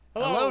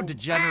Hello,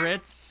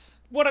 degenerates.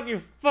 What up, you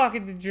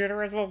fucking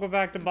degenerates? Welcome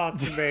back to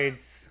Monster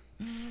Mates.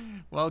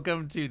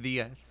 Welcome to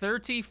the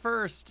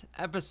 31st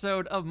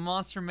episode of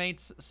Monster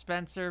Mates.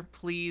 Spencer,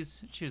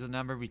 please choose a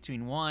number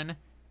between 1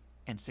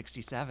 and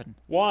 67.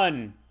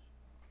 1.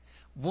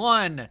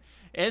 1.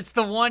 It's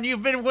the one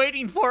you've been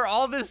waiting for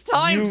all this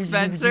time,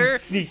 Spencer. You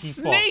sneaky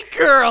Snake fuck.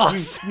 Girls. You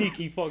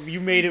sneaky fuck.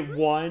 You made it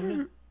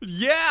 1?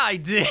 Yeah, I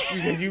did.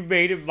 Because you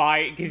made it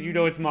because you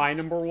know it's my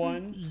number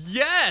 1?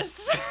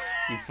 Yes.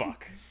 You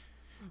fuck.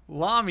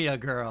 Lamia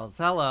Girls.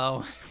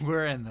 Hello.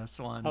 We're in this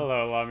one.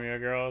 Hello, Lamia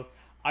Girls.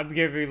 I'm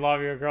giving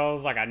Lamia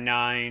Girls like a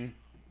 9.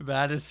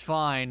 That is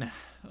fine.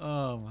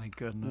 Oh my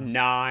goodness.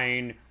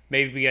 9.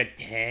 Maybe a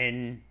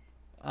 10.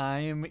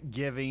 I'm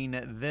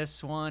giving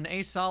this one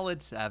a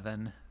solid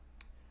 7.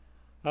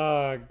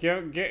 Alright,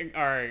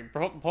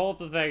 pull up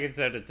the thing and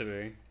send it to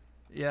me.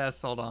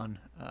 Yes, hold on.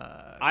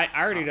 I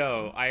already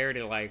know. I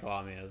already like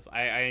Lamias.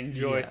 I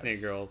enjoy Yes.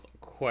 Snake Girls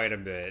quite a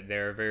bit.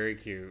 They're very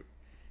cute.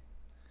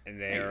 And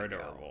they There are you go.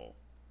 adorable.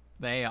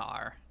 They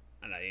are.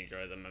 And I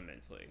enjoy them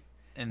immensely.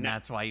 And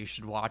that's why you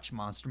should watch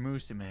Monster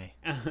Musume.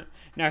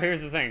 Now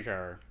here's the thing,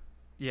 Trevor.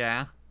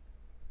 Yeah?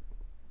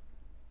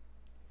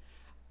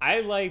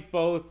 I like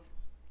both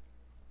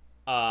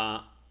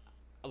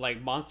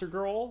like Monster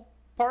Girl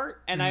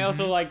part, and I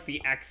also like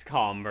the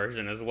XCOM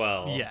version as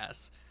well.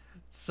 Yes.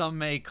 Some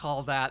may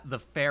call that the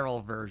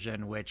feral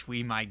version, which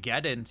we might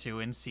get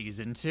into in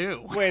season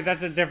 2. Wait,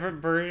 that's a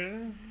different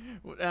version?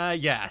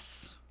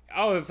 Yes.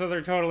 Oh, so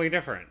they're totally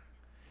different.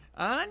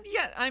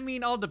 Yeah, I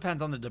mean, all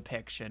depends on the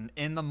depiction.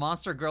 In the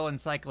Monster Girl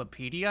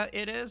Encyclopedia,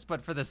 it is,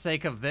 but for the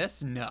sake of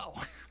this, no.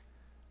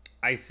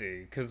 I see,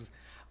 because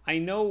I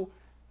know...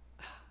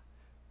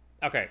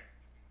 Okay,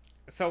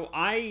 so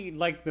I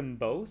like them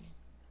both,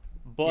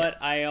 but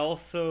Yes. I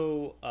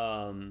also...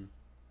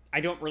 I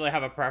don't really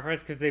have a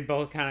preference because they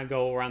both kind of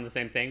go around the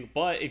same thing.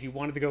 But if you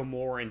wanted to go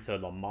more into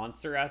the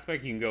monster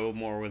aspect, you can go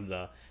more with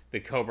the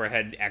Cobra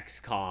Head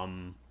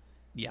XCOM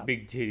Yeah.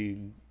 Big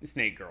Titty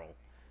Snake Girl.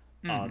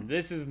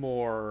 This is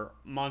more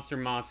Monster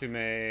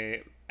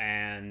Matsume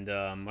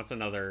and what's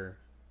another?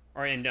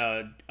 Or in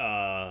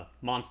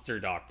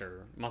Monster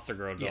Doctor, Monster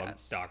Girl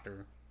Yes.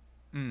 Doctor.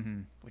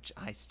 Which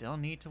I still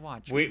need to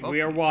watch. We're both need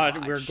to watch.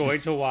 We're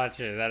going to watch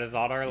it. That is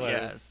on our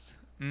list.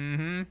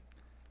 Yes.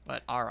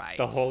 But all right.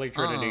 The Holy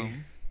Trinity.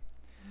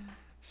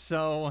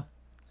 So,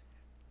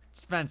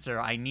 Spencer,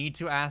 I need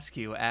to ask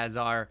you, as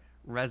our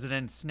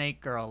resident Snake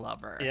Girl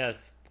lover.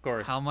 Yes, of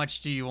course. How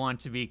much do you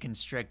want to be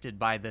constricted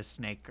by this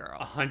Snake Girl?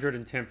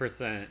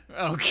 110%.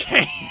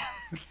 Okay.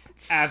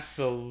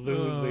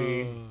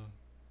 Absolutely.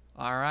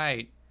 All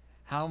right.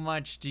 How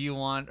much do you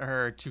want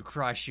her to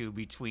crush you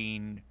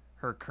between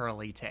her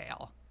curly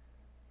tail?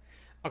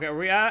 Okay, are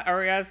we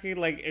asking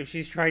like if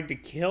she's trying to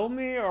kill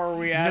me, or are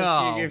we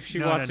asking if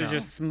she wants to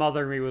just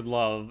smother me with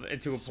love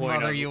to a point?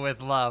 Smother you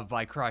with love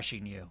by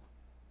crushing you.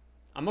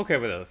 I'm okay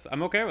with this.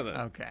 I'm okay with it.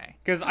 Okay.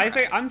 Because I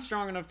think I'm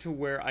strong enough to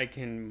where I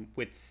can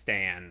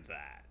withstand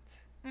that.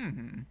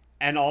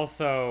 And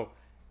also,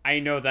 I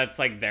know that's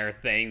like their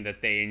thing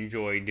that they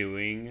enjoy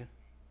doing.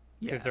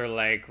 Because they're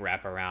like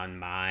wrap around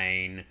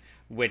mine,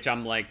 which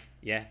I'm like,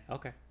 yeah,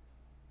 okay.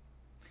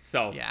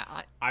 So Yeah,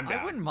 I'm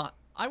down.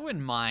 I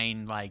wouldn't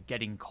mind like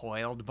getting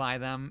coiled by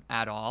them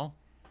at all,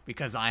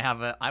 because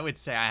I would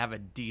say I have a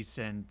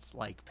decent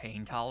like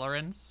pain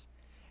tolerance,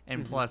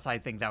 and plus I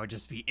think that would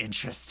just be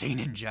interesting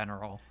in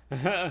general.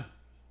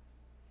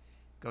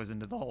 Goes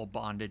into the whole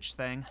bondage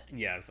thing.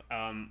 Yes.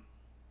 I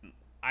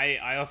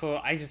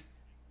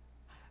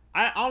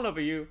don't know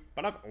about you,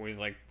 but I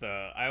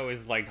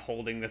always liked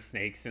holding the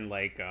snakes in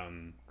like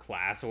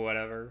class or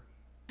whatever.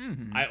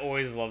 I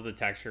always love the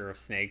texture of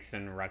snakes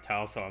and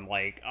reptiles, so I'm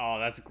like, oh,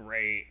 that's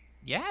great.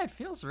 Yeah, it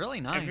feels really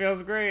nice. It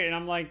feels great, and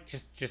I'm like,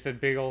 just a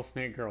big old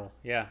snake girl.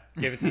 Yeah,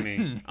 give it to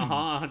me.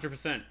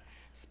 100%.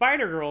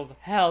 Spider girls,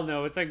 hell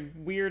no. It's like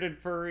weird and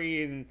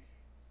furry and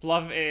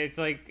fluff. It's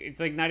like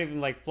not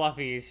even like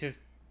fluffy. It's just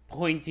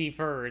pointy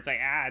fur. It's like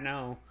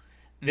no.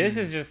 This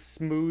is just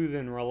smooth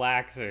and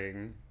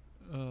relaxing.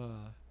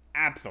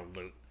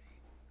 Absolutely.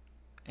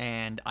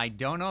 And I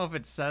don't know if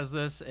it says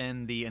this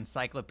in the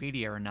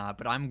encyclopedia or not,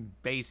 but I'm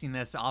basing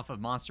this off of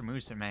Monster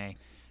Musume,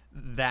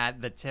 that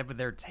the tip of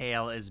their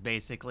tail is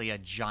basically a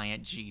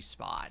giant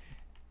G-spot.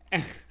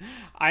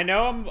 I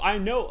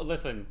know.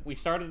 Listen, we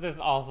started this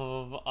off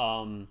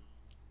of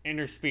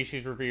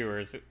interspecies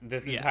reviewers.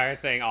 This entire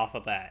thing off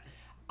of that.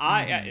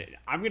 I'm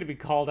gonna be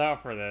called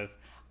out for this.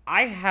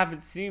 I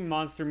haven't seen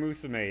Monster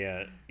Musume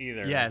yet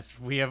either. Yes,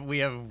 we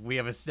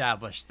have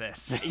established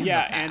this.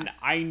 Yeah, and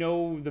I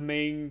know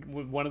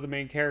one of the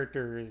main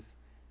characters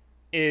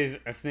is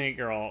a snake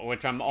girl,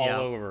 which I'm all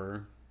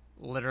over.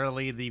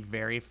 Literally, the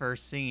very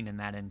first scene in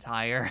that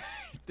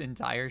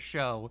entire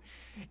show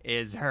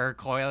is her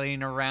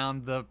coiling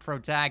around the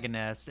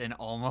protagonist and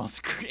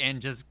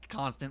just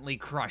constantly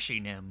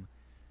crushing him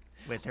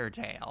with her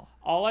tail.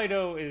 All I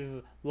know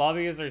is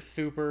Lamias are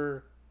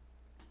super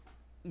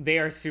they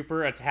are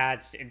super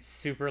attached and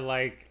super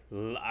like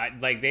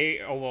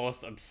they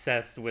almost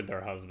obsessed with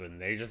their husband.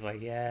 They're just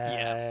like,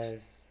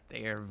 yes.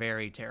 They are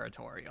very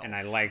territorial. And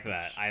I like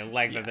that. I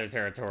like that they're Yes.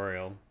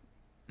 territorial.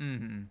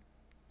 Mm-hmm.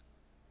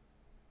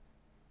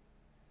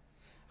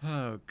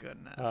 Oh,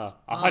 goodness.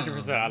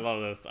 100%. I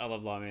love this. I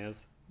love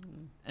Lamias.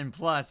 And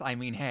plus, I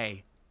mean,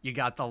 hey, you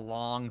got the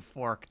long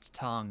forked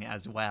tongue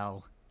as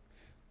well.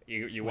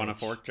 You want a Which-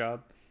 fork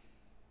job?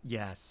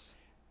 Yes.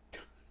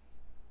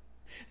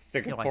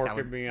 Stick a feel like fork that in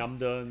would- me. I'm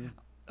done.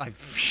 I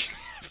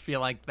feel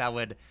like that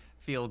would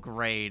feel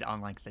great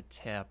on, like, the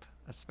tip,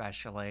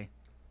 especially.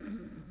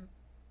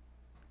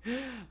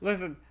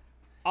 Listen,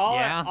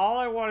 Yeah. all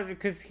I wanted to,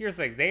 because here's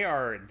the thing, they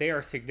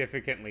are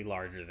significantly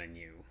larger than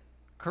you.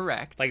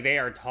 Correct. Like they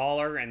are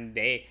taller and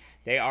they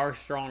are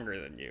stronger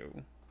than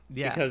you.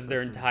 Yes, Because their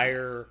this is-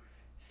 entire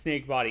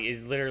snake body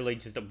is literally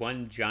just a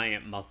one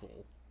giant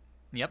muscle.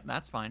 Yep,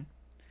 that's fine.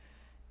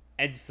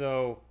 And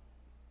so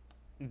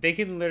they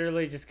can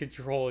literally just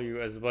control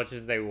you as much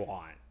as they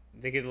want.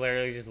 They can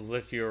literally just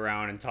lift you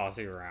around and toss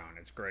you around.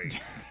 It's great.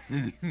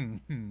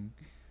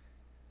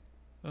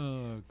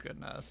 Oh,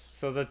 goodness.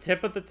 So the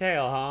tip of the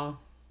tail, huh?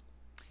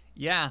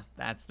 Yeah,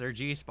 that's their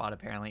G-spot,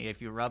 apparently. If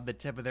you rub the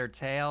tip of their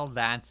tail,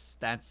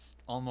 that's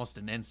almost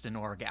an instant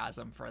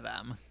orgasm for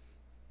them.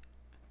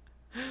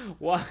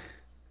 Why?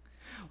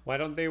 Why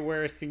don't they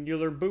wear a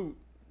singular boot?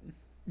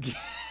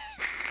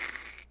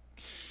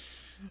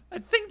 I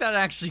think that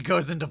actually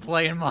goes into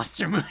play in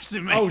Monster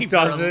Musume. Oh,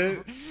 does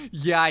it?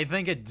 Yeah, I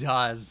think it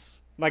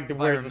does. Like the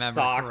If I wears a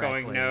remember sock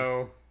correctly. going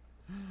no.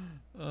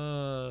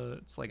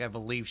 It's like I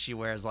believe she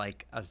wears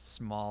like a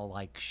small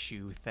like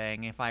shoe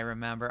thing, if I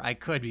remember. I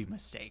could be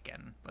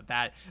mistaken, but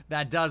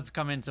that does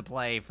come into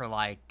play for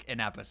like an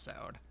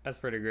episode. That's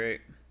pretty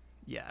great.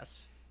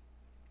 Yes.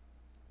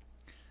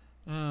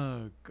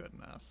 Oh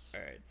goodness.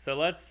 All right, so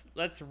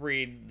let's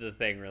read the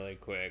thing really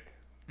quick.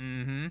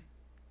 Mm-hmm.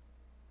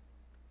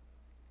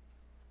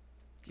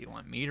 Do you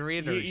want me to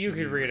read it? Or You should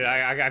can we read it.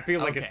 I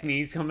feel like a Okay.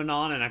 sneeze coming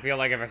on, and I feel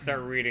like if I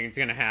start reading, it's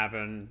gonna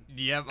happen.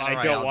 Yep. And all I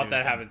right, don't I'll want do that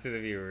it to then. happen to the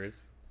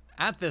viewers.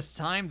 At this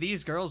time,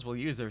 these girls will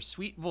use their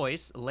sweet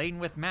voice, laden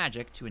with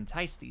magic, to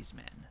entice these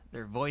men,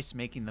 their voice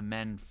making the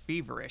men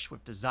feverish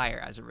with desire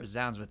as it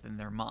resounds within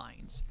their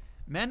minds.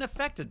 Men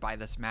affected by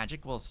this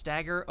magic will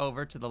stagger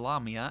over to the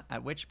Lamia,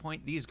 at which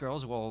point these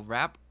girls will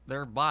wrap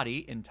their body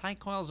in tight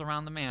coils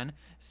around the man,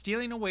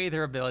 stealing away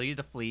their ability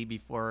to flee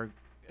before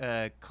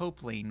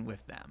coupling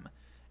with them.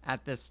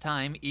 At this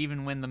time,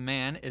 even when the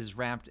man is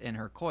wrapped in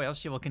her coil,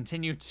 she will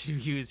continue to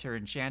use her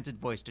enchanted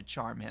voice to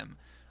charm him.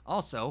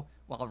 Also,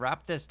 while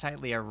wrapped this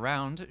tightly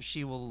around,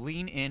 she will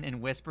lean in and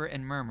whisper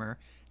and murmur,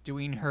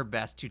 doing her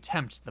best to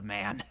tempt the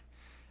man.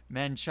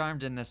 Men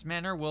charmed in this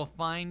manner will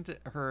find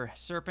her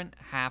serpent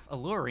half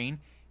alluring,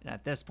 and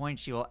at this point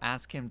she will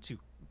ask him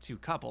to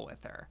couple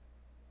with her.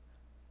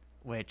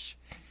 Which,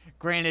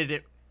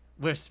 granted,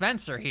 with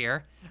Spencer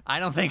here, I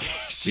don't think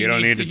she You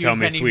don't needs need to to tell use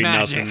me any sweet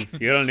magic. nothings.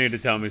 You don't need to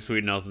tell me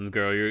sweet nothings,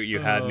 girl. You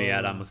had me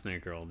at I'm a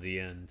snake girl. The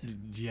end.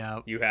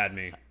 Yep. You had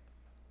me.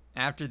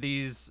 After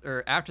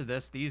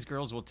this, these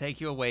girls will take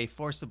you away,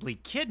 forcibly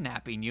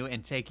kidnapping you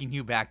and taking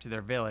you back to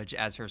their village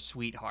as her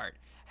sweetheart,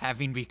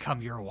 having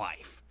become your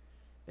wife.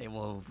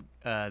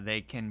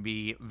 They can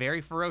be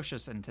very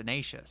ferocious and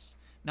tenacious.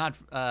 Not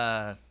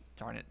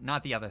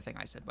the other thing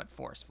I said, but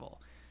forceful.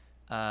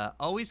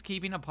 Always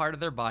keeping a part of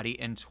their body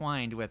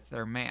entwined with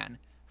their man.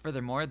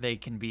 Furthermore, they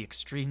can be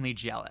extremely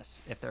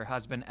jealous. If their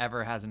husband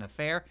ever has an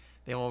affair,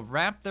 they will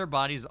wrap their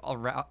bodies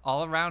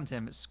all around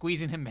him,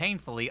 squeezing him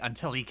painfully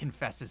until he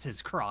confesses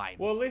his crimes.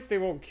 Well, at least they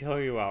won't kill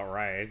you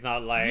outright. It's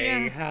not like,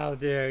 Yeah. how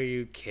dare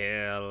you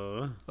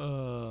kill.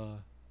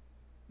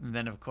 And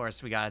then, of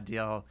course, we gotta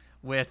deal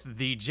with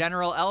the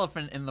general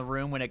elephant in the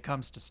room when it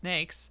comes to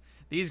snakes.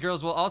 These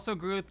girls will also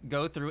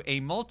go through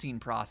a molting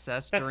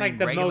process That's during like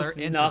the regular most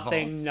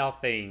intervals.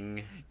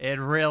 nothing. It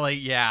really,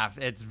 yeah,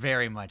 it's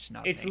very much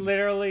nothing. It's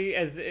literally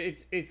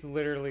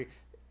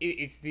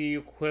it's the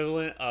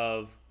equivalent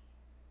of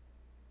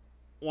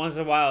once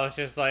in a while it's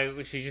just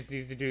like she just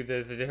needs to do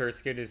this and her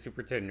skin is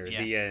super tender.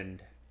 Yeah. The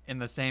end. In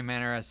the same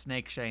manner as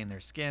snakes shedding their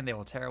skin, they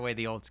will tear away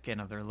the old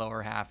skin of their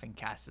lower half and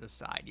cast it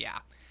aside. Yeah.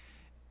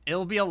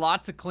 It'll be a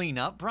lot to clean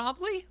up,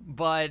 probably,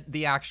 but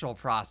the actual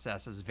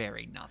process is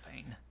very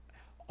nothing.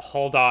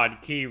 Hold on,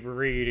 keep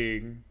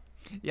reading.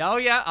 Oh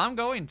yeah, I'm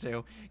going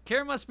to.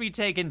 Care must be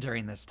taken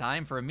during this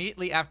time, for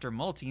immediately after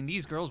molting,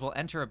 these girls will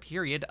enter a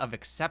period of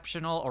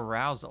exceptional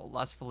arousal,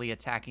 lustfully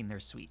attacking their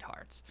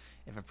sweethearts.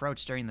 If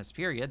approached during this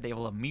period, they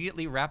will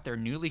immediately wrap their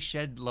newly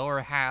shed lower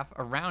half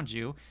around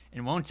you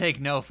and won't take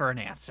no for an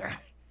answer.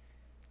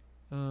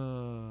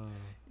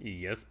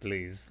 Yes,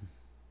 please.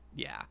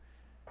 Yeah.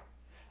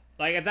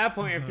 Like at that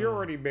point, if you're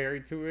already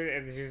married to it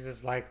and she's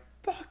just like,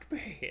 fuck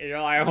me, and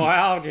you're like,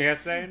 well, can't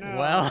say no.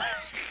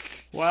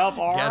 Well,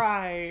 all Yes.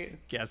 right.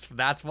 guess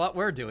that's what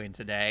we're doing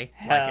today,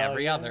 like Hell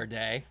every yeah. other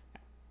day.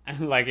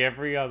 Like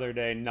every other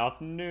day,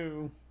 nothing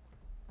new.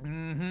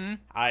 Mm-hmm.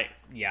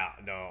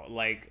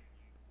 Like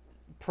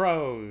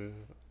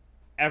pros,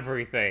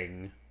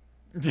 everything.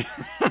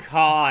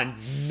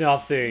 Cons,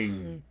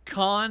 nothing.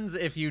 Cons,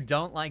 if you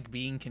don't like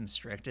being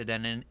constricted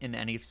in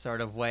any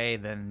sort of way,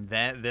 then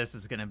this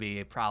is going to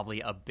be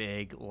probably a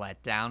big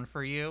letdown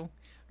for you.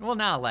 Well,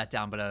 not a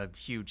letdown, but a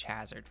huge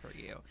hazard for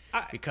you.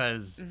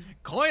 Because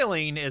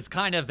coiling is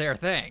kind of their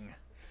thing.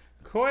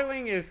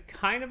 Coiling is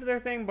kind of their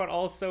thing, but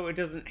also it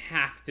doesn't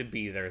have to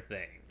be their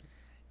thing.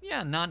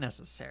 Yeah, not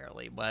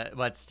necessarily,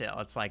 but still,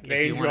 it's like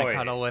They if you want to enjoy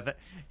cuddle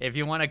if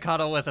you want to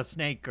cuddle with a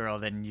snake girl,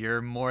 then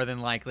you're more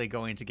than likely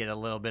going to get a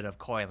little bit of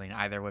coiling,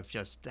 either with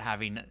just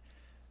having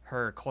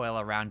her coil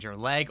around your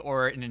leg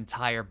or an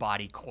entire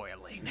body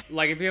coiling.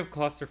 Like, if you have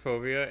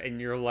claustrophobia and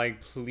you're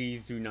like,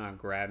 please do not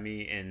grab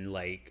me, and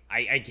like,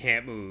 I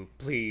can't move,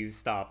 please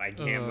stop, I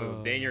can't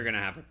move, then you're gonna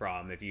have a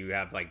problem if you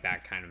have like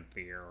that kind of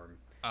fear.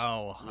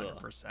 Oh,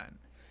 100%.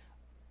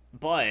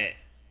 But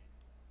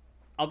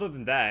other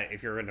than that,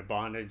 if you're into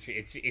bondage,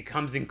 it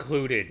comes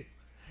included.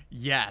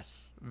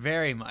 Yes,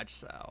 very much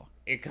so.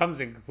 It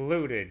comes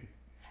included.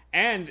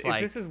 And It's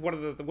like- this is one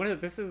of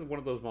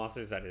those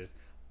monsters that is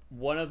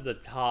one of the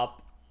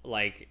top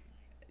like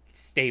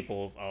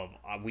staples of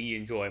we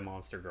enjoy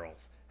monster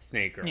girls,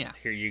 snake girls. Yeah.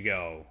 Here you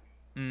go.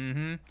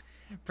 Mm-hmm.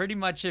 Pretty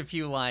much if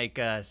you like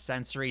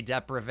sensory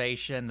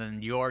deprivation,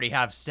 then you already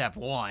have step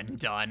 1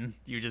 done.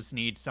 You just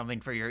need something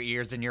for your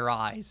ears and your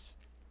eyes.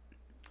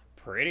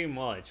 Pretty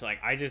much. Like,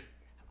 I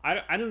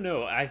don't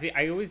know.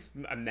 I always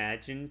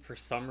imagine for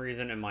some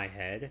reason in my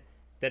head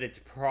that it's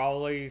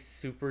probably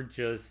super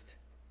just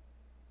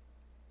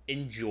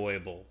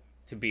enjoyable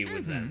to be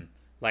with them.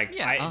 Like,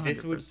 Yeah,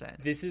 this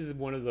 100%. this is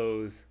one of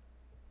those.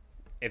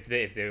 If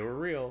they were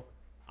real,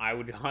 I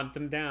would hunt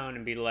them down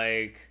and be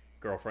like,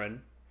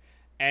 girlfriend.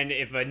 And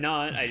if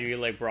not, I'd be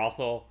like,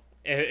 brothel.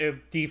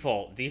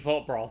 Default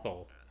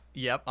brothel.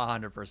 Yep,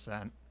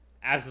 100%.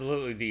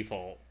 Absolutely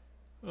default.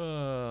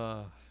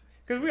 Uh,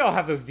 Because we all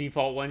have those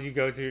default ones you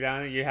go to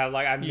down and you have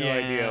like, I have no Yeah.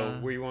 idea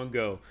where you want to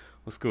go.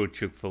 Let's go to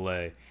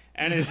Chick-fil-A.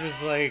 And it's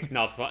just like,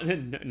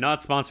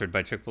 not sponsored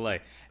by Chick-fil-A.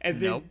 And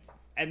then, Nope.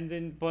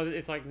 but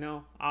it's like,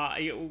 no.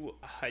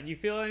 You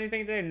feel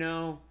anything today?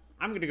 No.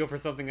 I'm going to go for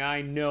something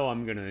I know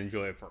I'm going to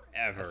enjoy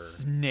forever.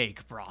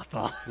 snake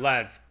brothel.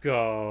 Let's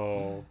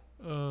go.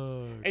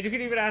 And you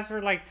can even ask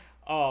for like,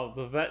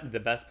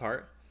 the best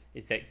part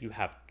is that you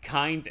have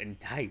kinds and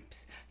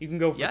types. You can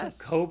go for Yes.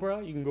 the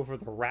cobra, you can go for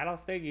the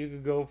rattlesnake, you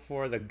can go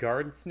for the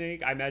garden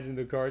snake. I imagine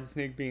the garden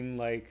snake being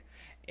like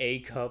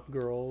A-cup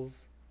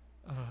girls.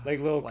 Like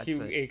little what's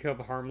cute it?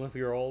 A-cup harmless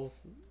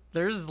girls.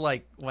 There's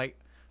like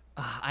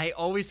I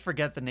always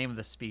forget the name of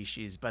the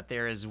species, but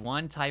there is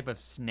one type of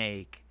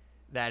snake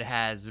that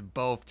has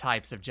both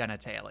types of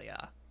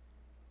genitalia.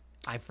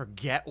 I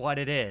forget what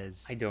it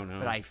is. I don't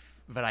know.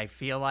 But I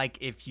feel like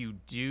if you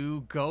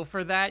do go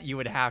for that, you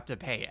would have to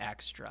pay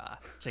extra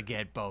to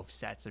get both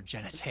sets of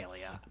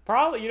genitalia.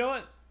 Probably, you know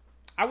what?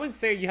 I wouldn't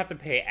say you have to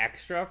pay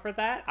extra for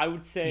that. I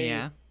would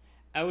say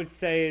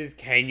is,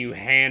 can you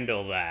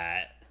handle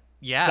that?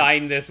 Yes.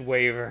 Sign this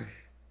waiver.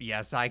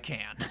 Yes, I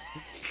can.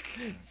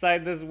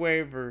 Sign this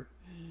waiver.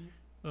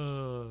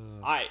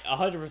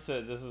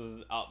 100%. This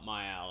is up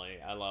my alley.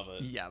 I love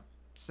it. Yep.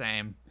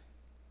 Same.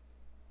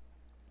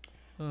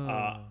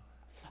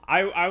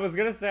 I was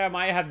gonna say I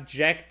might have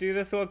Jack do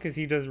this one because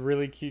he does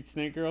really cute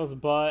snake girls,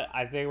 but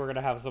I think we're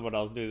gonna have someone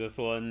else do this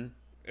one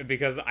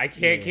because I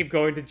can't keep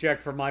going to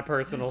Jack for my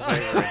personal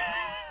favorite.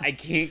 I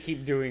can't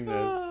keep doing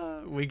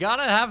this. We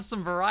gotta have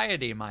some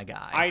variety, my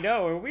guy. I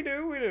know, and we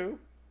do.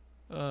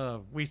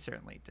 We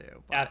certainly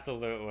do. But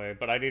Absolutely,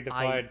 but I need to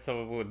find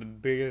someone with the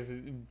biggest,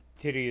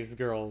 tittiest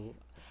girls.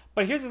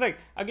 But here's the thing.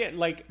 Again,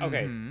 like,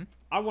 okay,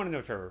 I want to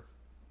know, Trevor,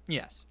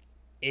 yes.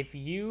 if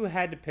you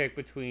had to pick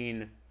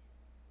between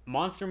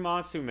Monster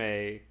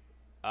Matsume,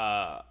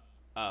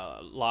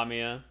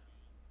 Lamia,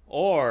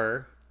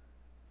 or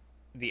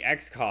the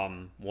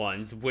XCOM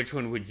ones, which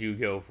one would you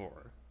go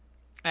for?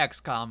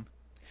 XCOM.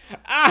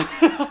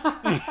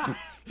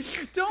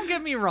 Don't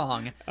get me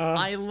wrong.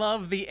 I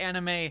love the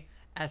anime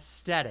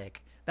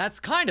aesthetic. That's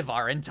kind of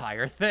our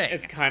entire thing.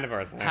 It's kind of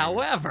our thing.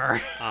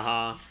 However,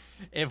 Uh-huh.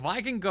 if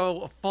I can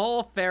go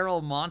full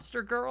feral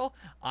monster girl,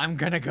 I'm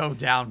gonna go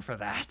down for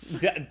that.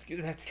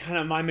 That's kind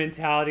of my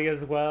mentality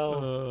as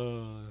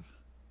well.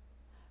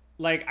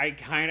 Like, I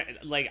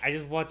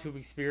just want to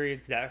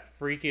experience that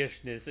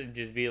freakishness and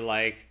just be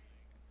like,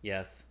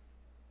 yes.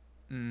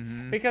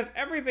 Because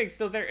everything's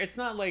still there. It's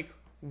not like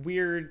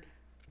weird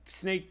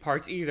snake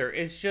parts either.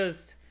 It's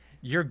just...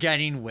 You're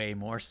getting way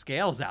more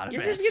scales out of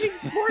You're it. just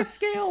getting more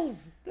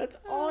scales. That's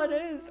all it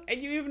is.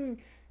 And you even...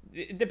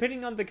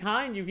 Depending on the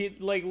kind, you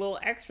get like little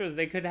extras.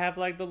 They could have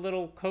like the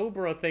little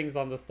cobra things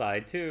on the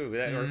side too.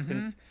 That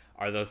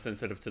are those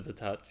sensitive to the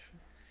touch?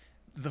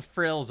 The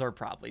frills are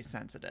probably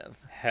sensitive.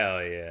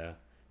 Hell yeah.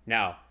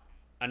 Now,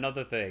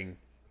 another thing.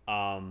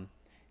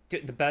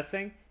 The best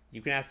thing,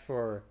 you can ask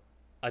for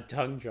a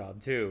tongue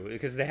job too,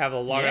 because they have a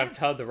long enough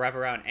tongue to wrap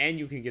around, and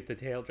you can get the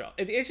tail job.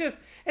 It's just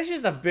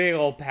a big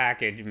old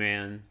package,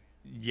 man.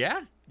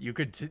 Yeah, you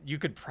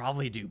could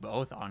probably do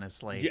both,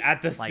 honestly.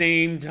 At the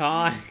same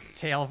time.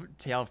 Tail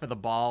for the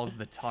balls,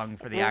 the tongue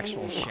for the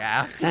actual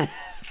shaft.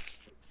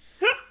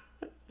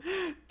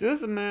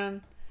 Listen,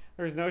 man,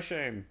 there's no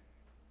shame.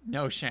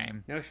 No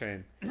shame. No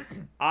shame.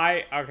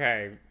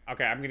 Okay. I'm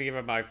gonna give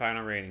it my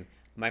final rating.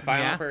 My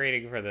final Yeah?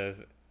 rating for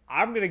this.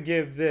 I'm gonna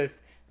give this.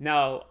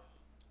 Now,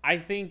 I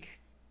think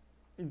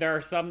there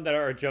are some that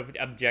are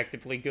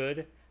objectively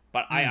good,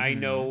 but I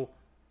know,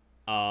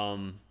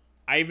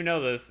 I even know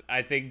this.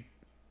 I think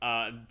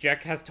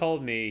Jack has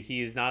told me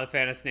he is not a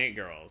fan of Snake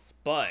Girls,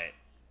 but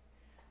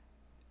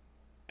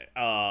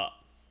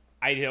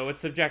I know it's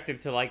subjective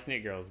to like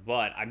Snake Girls,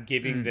 but I'm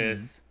giving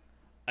this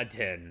a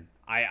 10.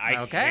 I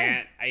Okay.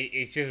 can't.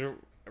 It's just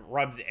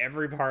rubs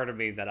every part of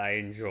me that I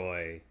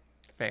enjoy.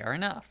 Fair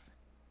enough.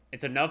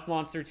 It's enough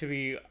monster to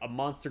be a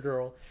monster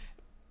girl,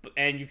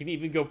 and you can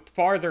even go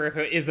farther if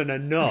it isn't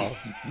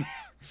enough.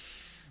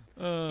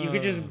 You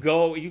could just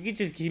go. You could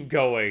just keep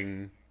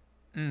going,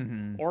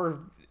 or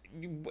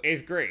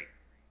it's great.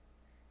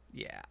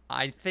 Yeah,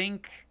 I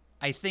think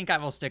I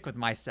will stick with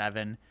my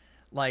 7.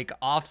 Like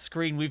off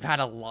screen, we've had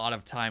a lot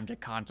of time to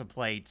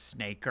contemplate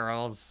Snake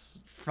Girls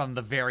from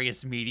the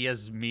various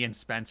medias me and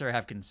Spencer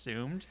have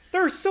consumed.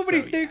 There are so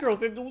many So, Snake yeah.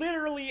 Girls in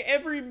literally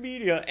every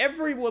media.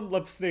 Everyone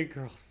loves Snake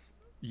Girls.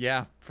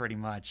 Yeah, pretty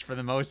much. For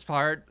the most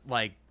part,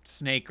 like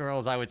Snake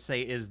Girls, I would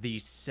say is the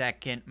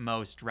second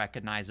most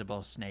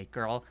recognizable Snake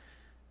Girl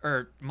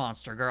or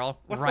Monster Girl,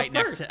 What's the right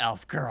next first? to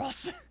Elf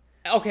Girls.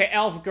 Okay,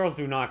 Elf Girls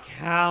do not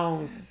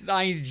count.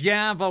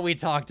 Yeah, but we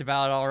talked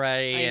about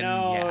already. I and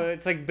know yeah.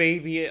 it's like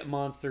baby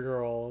Monster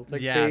Girl. It's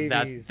like Yeah,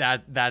 babies.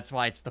 that's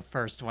why it's the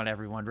first one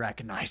everyone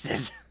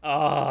recognizes.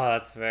 Oh,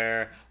 that's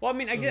fair. Well, I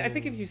mean, I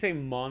think if you say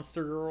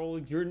Monster Girl,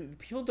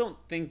 people don't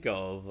think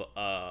of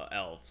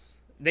elves.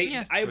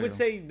 Yeah, I true. would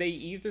say they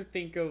either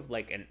think of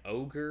like an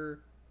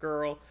ogre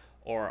girl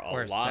or a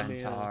Or lamia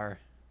Centaur.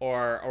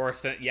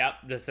 yep,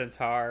 the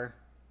centaur.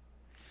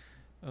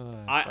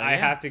 But I yeah.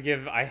 have to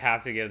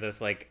give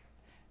this like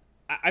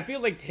I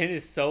feel like 10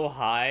 is so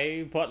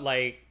high, but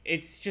like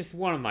it's just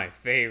one of my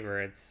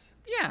favorites.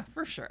 Yeah,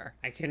 for sure.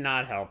 I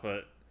cannot help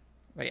it.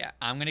 But yeah,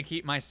 I'm gonna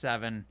keep my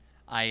 7.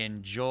 I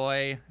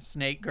enjoy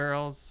Snake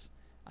Girls.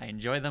 I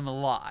enjoy them a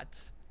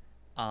lot.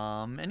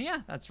 And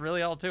yeah, that's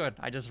really all to it.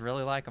 I just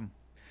really like them.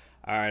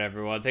 All right,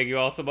 everyone. Thank you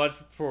all so much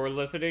for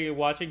listening and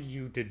watching.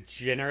 You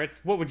degenerates.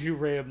 What would you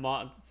rate a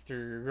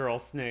Monster Girl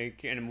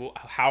Snake, and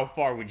how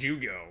far would you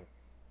go?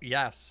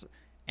 Yes,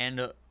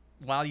 and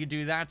while you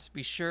do that,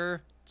 be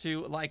sure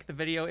to like the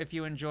video if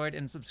you enjoyed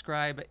and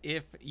subscribe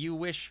if you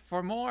wish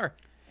for more.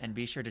 And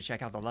be sure to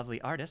check out the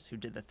lovely artist who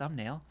did the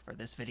thumbnail for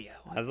this video.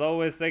 As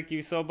always, thank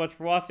you so much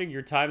for watching.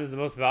 Your time is the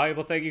most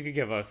valuable thing you could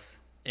give us.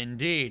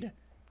 Indeed.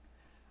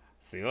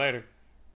 See you later.